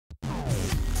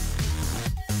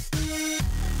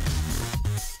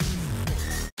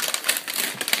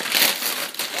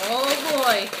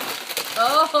boy.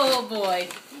 Oh boy.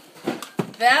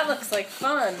 That looks like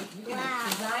fun. Wow.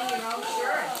 Design your own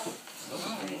shirts.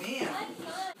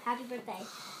 Happy birthday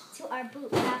to our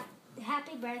boot.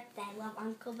 Happy birthday. Love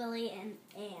Uncle Billy and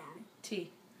Ann. T.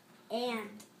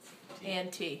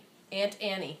 And T. Aunt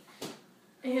Annie.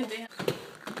 Aunt Annie.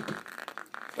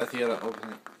 Beth, you gotta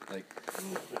open it, like... This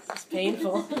is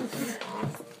painful.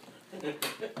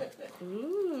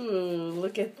 Ooh,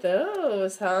 look at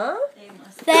those, huh?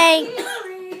 thanks.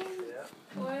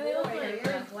 Why are they all like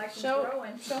that? Show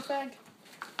Fag.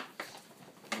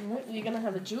 You're gonna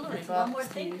have a jewelry box. One more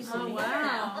thing. Oh,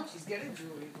 wow. She's got a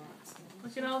jewelry box.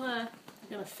 Look at all the...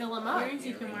 You're gonna fill them up. Earrings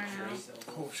you can wear now.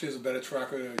 Hope she has a better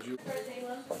track record than you.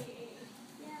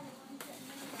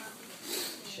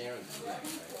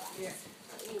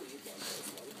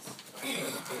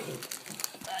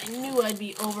 I knew I'd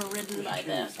be overridden by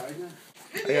this. I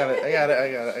got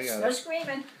it. No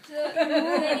screaming.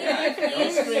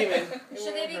 Screaming.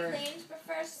 Should they be cleaned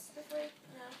first before?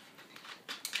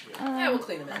 No. Yeah, we'll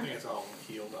clean them I out. think it's all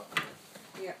healed up.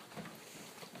 Yeah.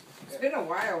 It's been a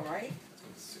while, right? It's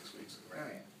been 6 weeks. Oh,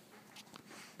 yeah.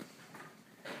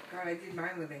 God, I did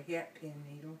mine with a hat pin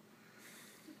needle.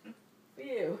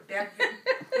 Ew. Back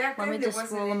Let then me there just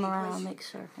wasn't roll them any around, place- make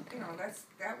sure. You know,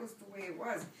 that was the way it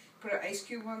was. Put an ice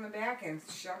cube on the back and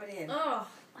shove it in. Oh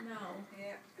no.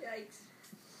 Yeah. Yikes.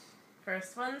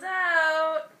 First one's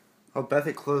out. Oh, Beth,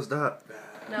 it closed up.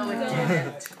 No, it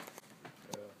didn't.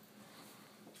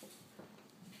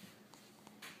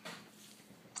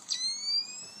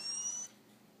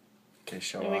 Okay,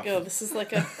 show There we off. go. This is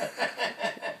like a...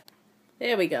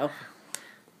 There we go.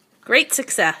 Great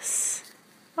success.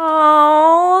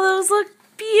 Oh, those look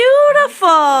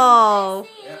beautiful.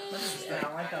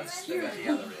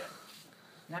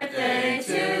 Birthday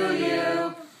to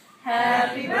you.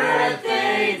 Happy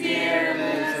birthday, dear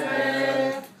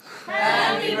Elizabeth.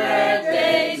 Happy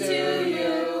birthday to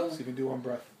you. So you can do one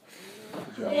breath.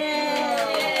 Good job.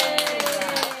 Yay!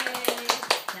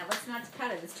 Now let's not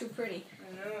cut it. It's too pretty.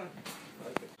 I know.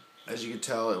 As you can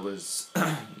tell, it was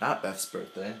not Beth's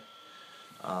birthday.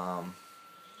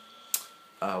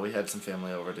 We had some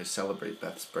family over to celebrate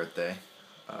Beth's birthday.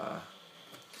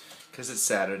 Because it's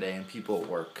Saturday and people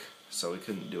work, so we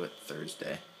couldn't do it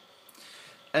Thursday.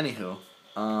 Anywho,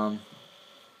 I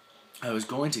was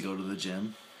going to go to the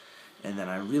gym, and then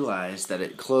I realized that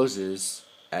it closes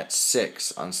at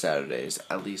 6 on Saturdays,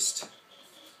 at least,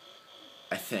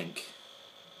 I think.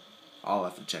 I'll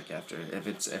have to check after. If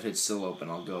it's still open,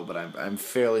 I'll go, but I'm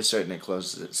fairly certain it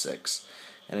closes at 6,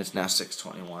 and it's now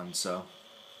 6:21, so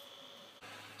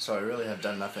I really have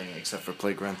done nothing except for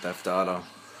play Grand Theft Auto.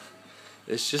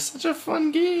 It's just such a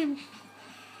fun game.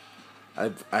 I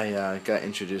got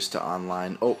introduced to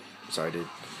online. Oh, sorry, dude.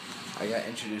 I got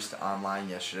introduced to online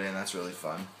yesterday, and that's really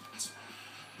fun. It's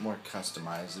more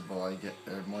customizable. I get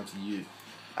more to you.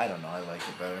 I don't know. I like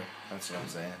it better. That's what I'm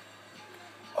saying.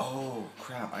 Oh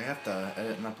crap! I have to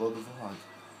edit and upload the vlog.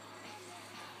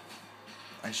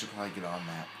 I should probably get on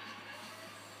that.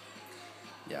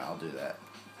 Yeah, I'll do that.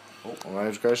 Oh, I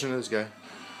was crashing into this guy.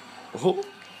 Oh.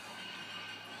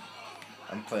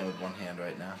 I'm playing with one hand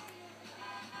right now.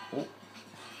 Oh.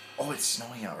 Oh, it's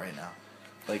snowing out right now.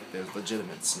 Like, there's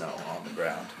legitimate snow on the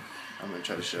ground. I'm gonna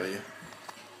try to show you.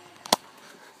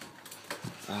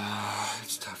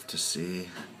 It's tough to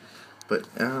see. But,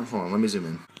 hold on, let me zoom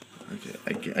in. Okay,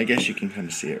 I guess you can kind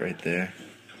of see it right there.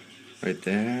 Right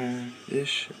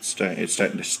there-ish. It's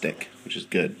starting to stick, which is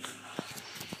good.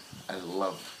 I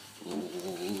love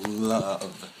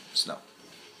snow.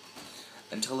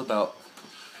 Until about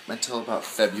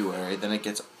February, then it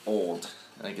gets old,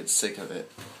 and I get sick of it.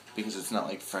 Because it's not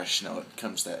like fresh snow, it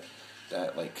comes that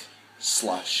like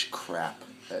slush crap.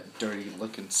 That dirty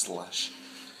looking slush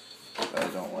that I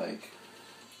don't like.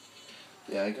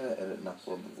 Yeah, I gotta edit and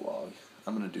upload the vlog.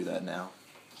 I'm gonna do that now.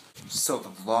 So the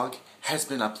vlog has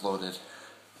been uploaded.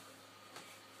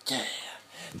 Yeah.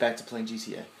 Back to playing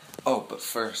GTA. Oh, but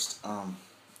first,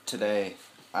 today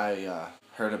I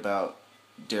heard about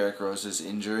Derrick Rose's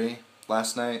injury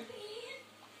last night.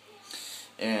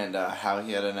 And how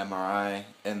he had an MRI,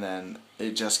 and then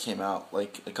it just came out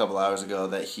like a couple hours ago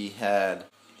that he had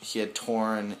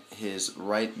torn his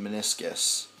right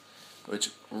meniscus,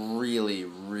 which really,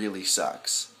 really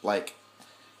sucks. Like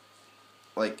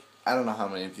I don't know how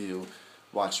many of you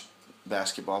watch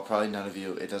basketball. Probably none of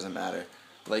you. It doesn't matter.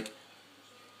 Like,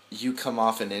 you come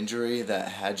off an injury that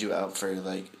had you out for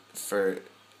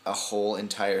a whole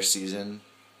entire season,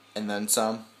 and then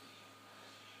some.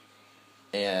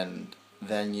 And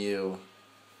then you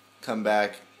come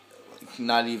back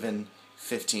not even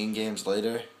 15 games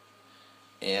later,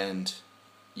 and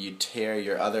you tear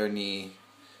your other knee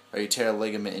or you tear a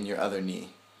ligament in your other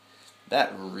knee.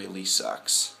 That really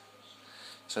sucks.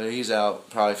 So he's out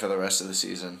probably for the rest of the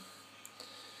season.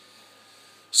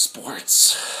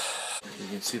 Sports. You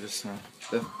can see the snow.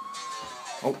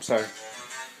 Oh, sorry.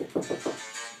 Too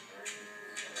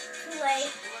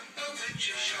late.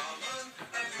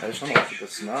 I just want to look at the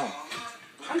snow.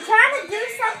 I'm trying to do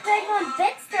something on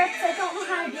bit strips. I don't know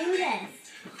how to do this.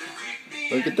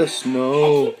 Look at the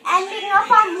snow. I keep ending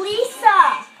up on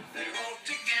Lisa.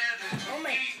 Oh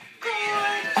my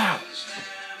god. Ow.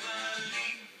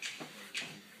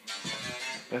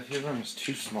 Beth, your room is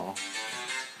too small.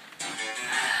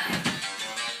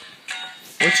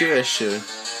 What's your issue?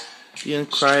 You gonna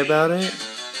cry about it?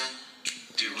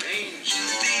 You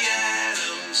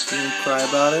gonna cry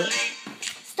about it?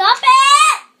 Stop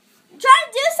it! I'm trying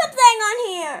to do something on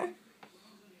here.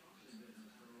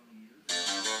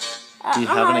 Do you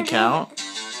have an account?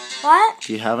 What?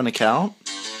 Do you have an account?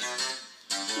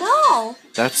 No.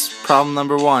 That's problem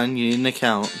number one. You need an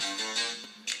account.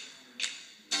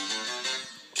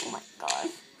 Oh my god.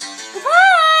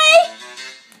 Goodbye!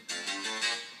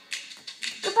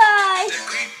 Goodbye.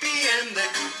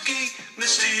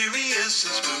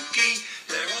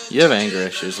 You have anger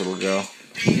issues, little girl.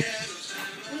 We need to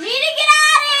get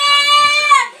out of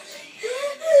here! Here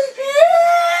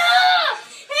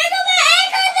go my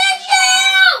anger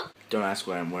issue! Don't ask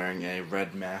why I'm wearing a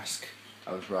red mask.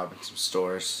 I was robbing some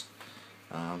stores.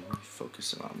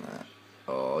 Focusing on that.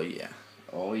 Oh yeah.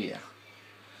 Oh yeah.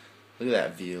 Look at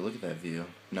that view. Look at that view.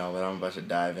 No, but I'm about to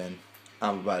dive in.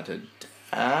 I'm about to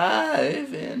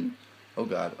dive in. Oh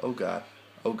god. Oh god.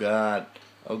 Oh god.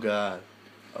 Oh god.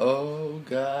 Oh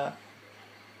god.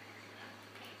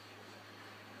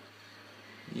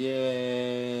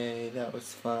 Yay, that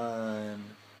was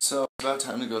fun. So it's about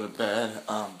time to go to bed.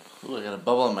 Ooh, I got a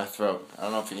bubble in my throat. I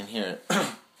don't know if you can hear it.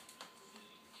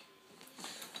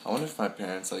 I wonder if my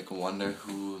parents wonder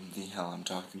who the hell I'm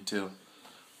talking to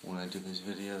when I do these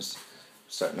videos. I'm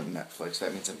starting up Netflix.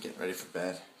 That means I'm getting ready for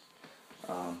bed.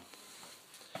 What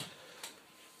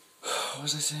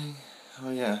was I saying?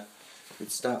 Oh yeah,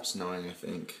 it stopped snowing. I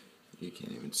think you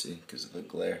can't even see because of the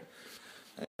glare.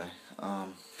 Anyway,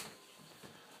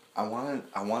 I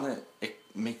wanna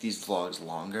make these vlogs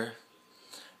longer,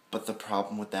 but the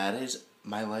problem with that is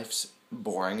my life's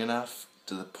boring enough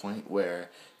to the point where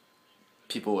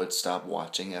people would stop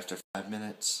watching after 5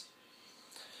 minutes.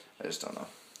 I just don't know.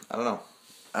 I don't know.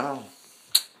 I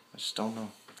just don't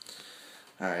know.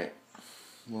 Alright.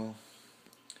 Well,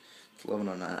 it's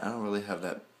 11:09. I don't really have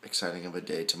that exciting of a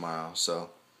day tomorrow, so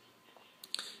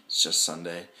it's just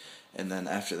Sunday. And then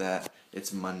after that,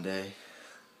 it's Monday.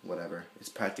 Whatever. It's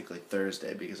practically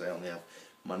Thursday because I only have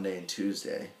Monday and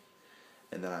Tuesday.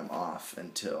 And then I'm off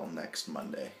until next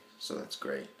Monday. So that's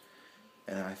great.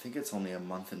 And I think it's only a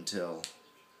month until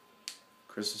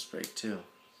Christmas break too.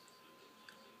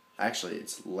 Actually,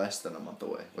 it's less than a month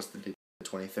away. What's the date? The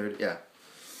 23rd? Yeah.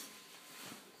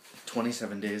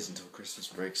 27 days until Christmas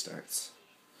break starts.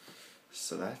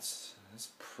 So that's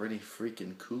pretty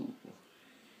freaking cool.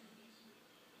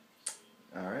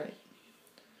 Alright.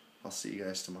 I'll see you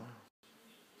guys tomorrow.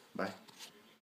 Bye.